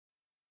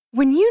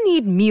When you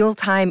need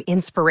mealtime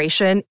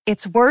inspiration,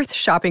 it's worth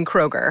shopping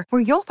Kroger,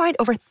 where you'll find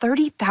over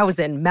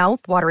 30,000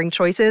 mouth-watering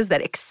choices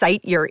that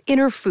excite your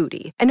inner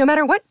foodie. And no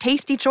matter what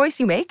tasty choice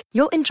you make,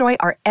 you'll enjoy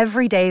our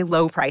everyday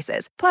low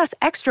prices, plus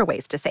extra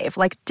ways to save,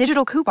 like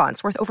digital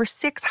coupons worth over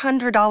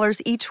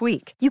 $600 each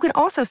week. You can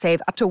also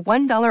save up to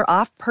 $1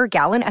 off per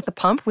gallon at the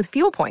pump with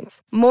fuel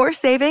points. More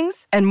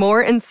savings and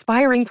more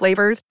inspiring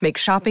flavors make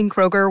shopping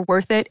Kroger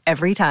worth it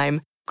every time.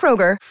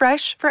 Kroger,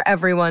 fresh for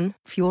everyone.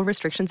 Fuel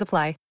restrictions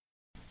apply.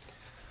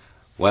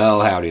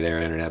 Well, howdy there,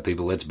 Internet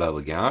people. It's Beau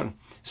again.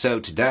 So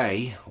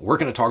today, we're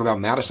going to talk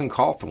about Madison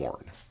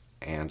Cawthorn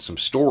and some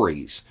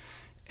stories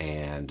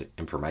and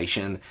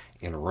information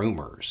and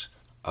rumors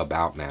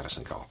about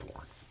Madison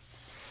Cawthorn.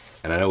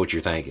 And I know what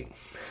you're thinking.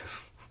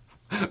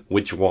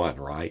 Which one,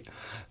 right?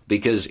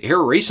 Because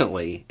here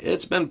recently,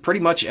 it's been pretty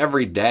much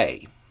every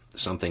day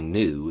something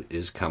new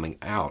is coming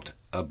out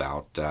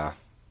about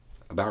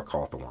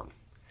Cawthorn.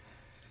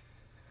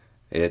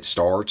 It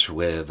starts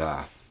with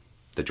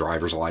the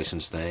driver's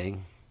license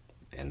thing,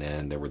 and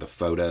then there were the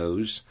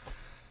photos,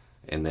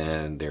 and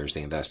then there's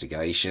the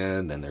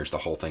investigation, then there's the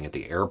whole thing at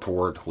the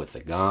airport with the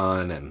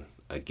gun, and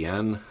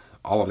again,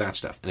 all of that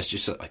stuff. And it's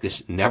just like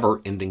this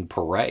never-ending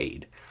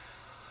parade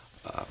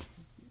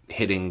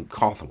hitting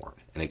Cawthorn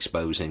and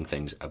exposing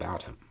things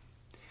about him.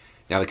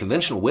 Now, the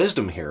conventional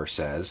wisdom here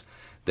says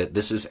that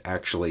this is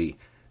actually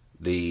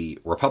the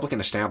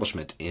Republican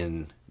establishment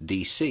in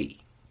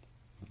D.C.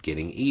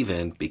 getting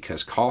even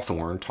because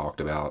Cawthorn talked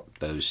about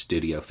those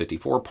Studio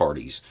 54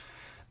 parties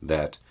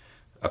that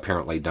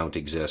apparently don't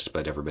exist,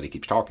 but everybody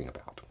keeps talking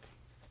about.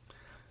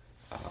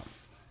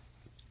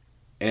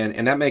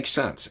 And that makes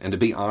sense. And to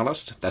be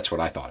honest, that's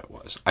what I thought it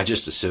was. I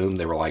just assumed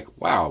they were like,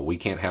 wow, we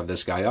can't have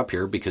this guy up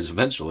here because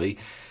eventually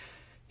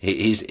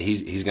he's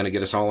going to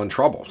get us all in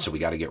trouble, so we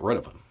got to get rid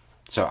of him.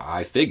 So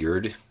I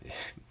figured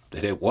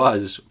that it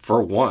was,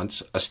 for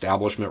once,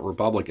 establishment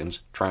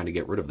Republicans trying to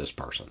get rid of this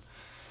person.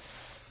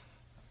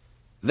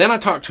 Then I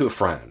talked to a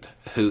friend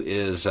who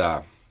is,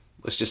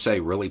 let's just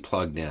say, really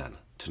plugged in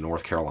to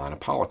North Carolina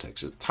politics,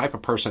 the type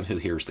of person who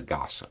hears the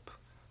gossip,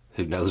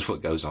 who knows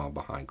what goes on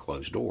behind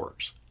closed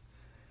doors.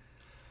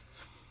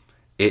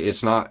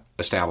 It's not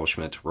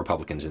establishment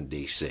Republicans in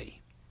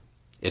D.C.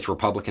 It's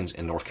Republicans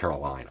in North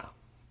Carolina.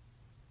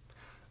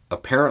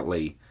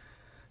 Apparently,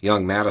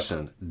 young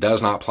Madison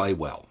does not play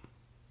well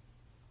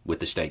with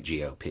the state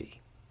GOP.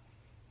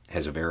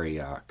 Has a very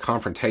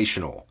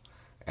confrontational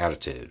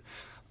attitude,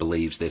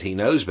 believes that he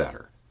knows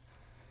better.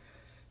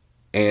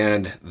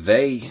 And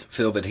they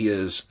feel that he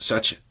is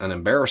such an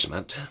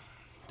embarrassment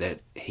that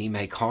he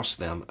may cost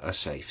them a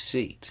safe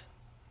seat.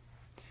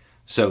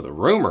 So the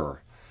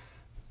rumor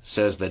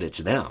says that it's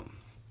them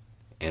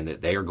and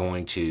that they are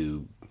going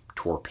to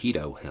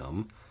torpedo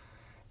him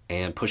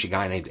and push a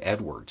guy named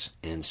Edwards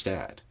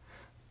instead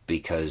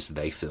because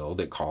they feel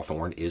that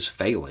Cawthorn is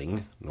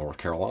failing North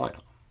Carolina.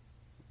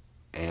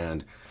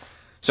 And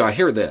so I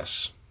hear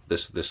this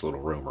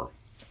little rumor,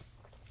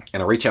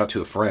 and I reach out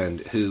to a friend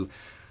who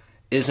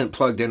isn't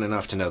plugged in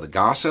enough to know the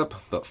gossip,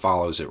 but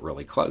follows it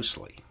really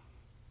closely.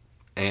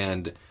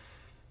 And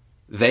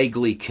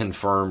vaguely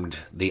confirmed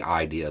the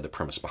idea, the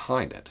premise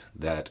behind it,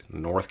 that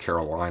North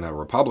Carolina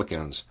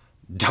Republicans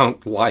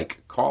don't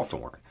like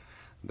Cawthorn.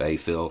 They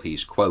feel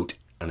he's, quote,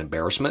 an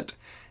embarrassment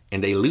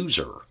and a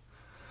loser.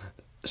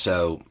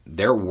 So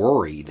they're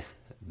worried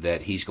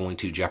that he's going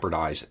to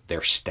jeopardize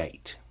their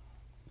state.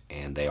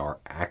 And they are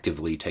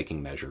actively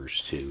taking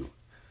measures to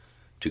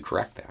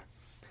correct that.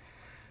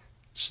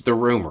 It's the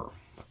rumor.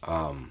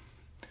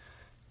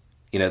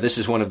 This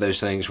is one of those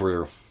things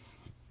where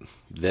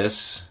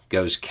this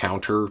goes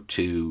counter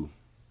to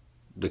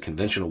the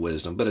conventional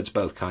wisdom, but it's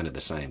both kind of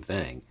the same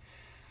thing.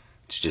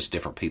 It's just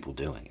different people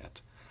doing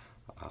it.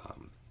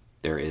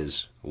 There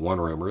is one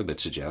rumor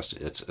that suggests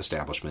it's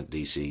establishment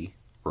D.C.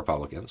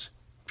 Republicans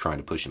trying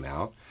to push him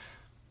out.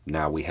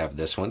 Now we have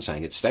this one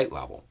saying it's state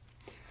level.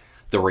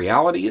 The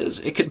reality is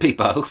it could be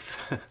both.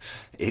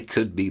 It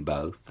could be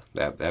both.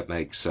 That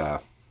makes a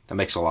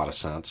lot of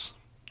sense.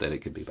 That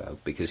it could be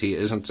both, because he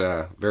isn't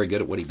very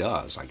good at what he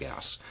does, I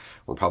guess.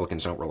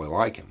 Republicans don't really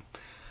like him.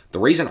 The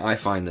reason I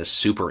find this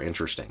super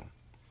interesting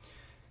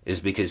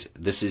is because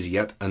this is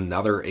yet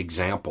another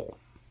example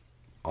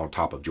on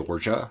top of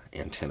Georgia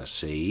and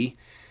Tennessee,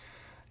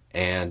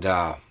 and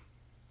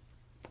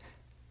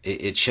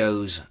it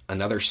shows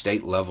another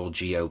state-level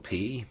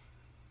GOP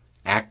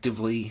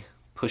actively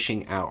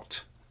pushing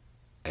out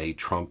a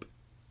Trump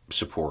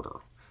supporter,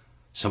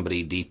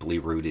 somebody deeply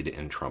rooted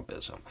in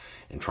Trumpism,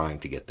 and trying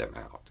to get them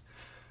out.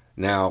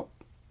 Now,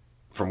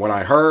 from what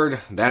I heard,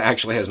 that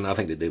actually has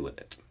nothing to do with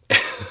it.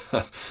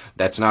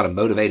 That's not a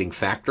motivating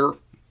factor.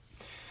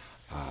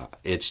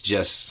 It's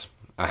just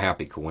a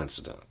happy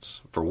coincidence.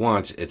 For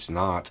once, it's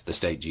not the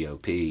state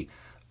GOP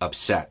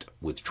upset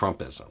with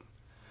Trumpism.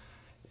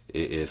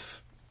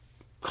 If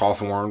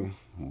Cawthorn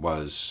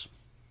was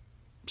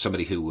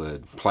somebody who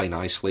would play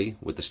nicely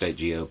with the state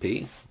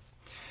GOP,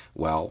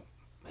 well,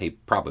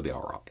 he'd probably be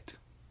all right.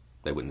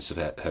 They wouldn't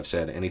have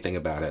said anything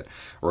about it,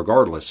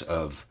 regardless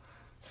of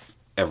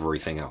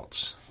everything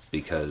else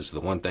because the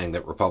one thing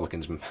that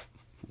Republicans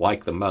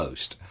like the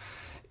most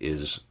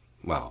is,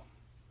 well,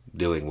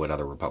 doing what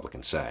other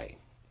Republicans say,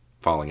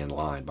 falling in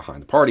line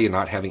behind the party and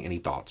not having any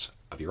thoughts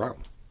of your own.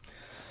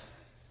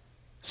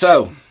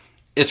 So,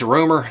 it's a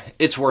rumor.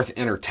 It's worth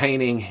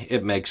entertaining.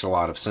 It makes a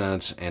lot of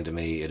sense, and to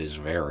me, it is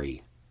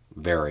very,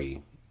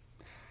 very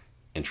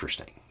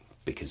interesting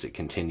because it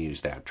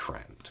continues that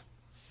trend.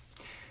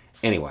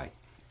 Anyway,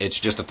 it's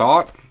just a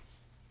thought.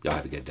 Y'all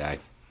have a good day.